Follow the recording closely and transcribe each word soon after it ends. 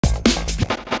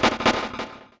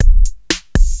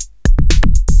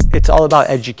It's all about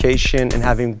education and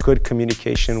having good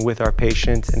communication with our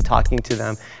patients and talking to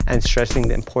them and stressing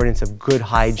the importance of good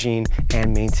hygiene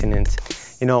and maintenance.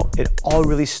 You know, it all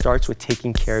really starts with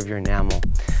taking care of your enamel.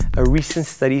 A recent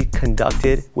study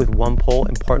conducted with OnePoll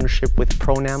in partnership with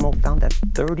ProEnamel found that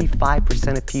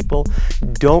 35% of people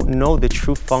don't know the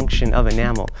true function of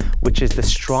enamel, which is the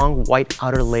strong white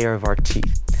outer layer of our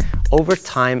teeth. Over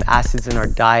time, acids in our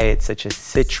diet such as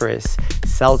citrus,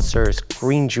 seltzers,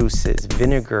 green juices,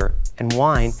 vinegar, and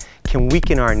wine can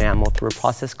weaken our enamel through a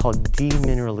process called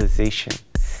demineralization.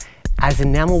 As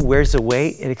enamel wears away,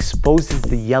 it exposes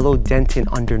the yellow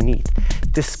dentin underneath,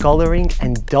 discoloring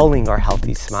and dulling our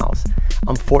healthy smiles.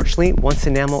 Unfortunately, once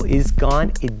enamel is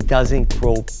gone, it doesn't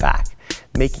grow back,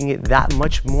 making it that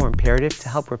much more imperative to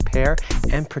help repair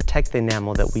and protect the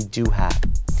enamel that we do have.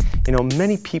 You know,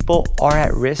 many people are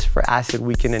at risk for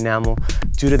acid-weakened enamel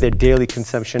due to their daily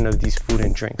consumption of these food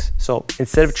and drinks. So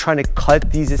instead of trying to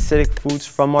cut these acidic foods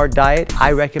from our diet,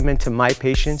 I recommend to my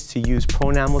patients to use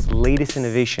ProEnamel's latest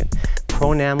innovation,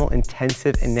 ProEnamel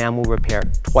Intensive Enamel Repair,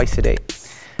 twice a day.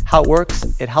 How it works,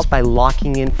 it helps by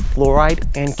locking in fluoride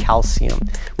and calcium,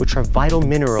 which are vital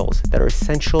minerals that are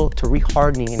essential to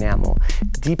rehardening enamel,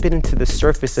 deep into the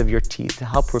surface of your teeth to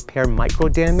help repair micro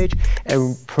damage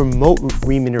and promote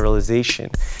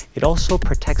remineralization. It also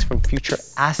protects from future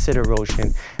acid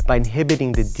erosion by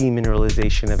inhibiting the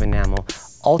demineralization of enamel,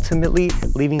 ultimately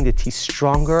leaving the teeth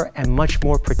stronger and much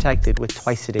more protected with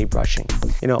twice-a-day brushing.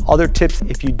 You know, other tips,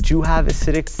 if you do have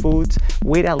acidic foods,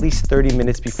 wait at least 30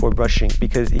 minutes before brushing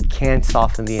because it can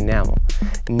soften the enamel.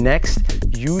 Next,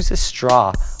 use a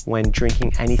straw when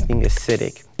drinking anything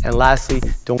acidic. And lastly,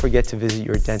 don't forget to visit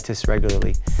your dentist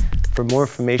regularly. For more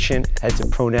information, head to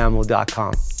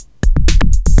proenamel.com.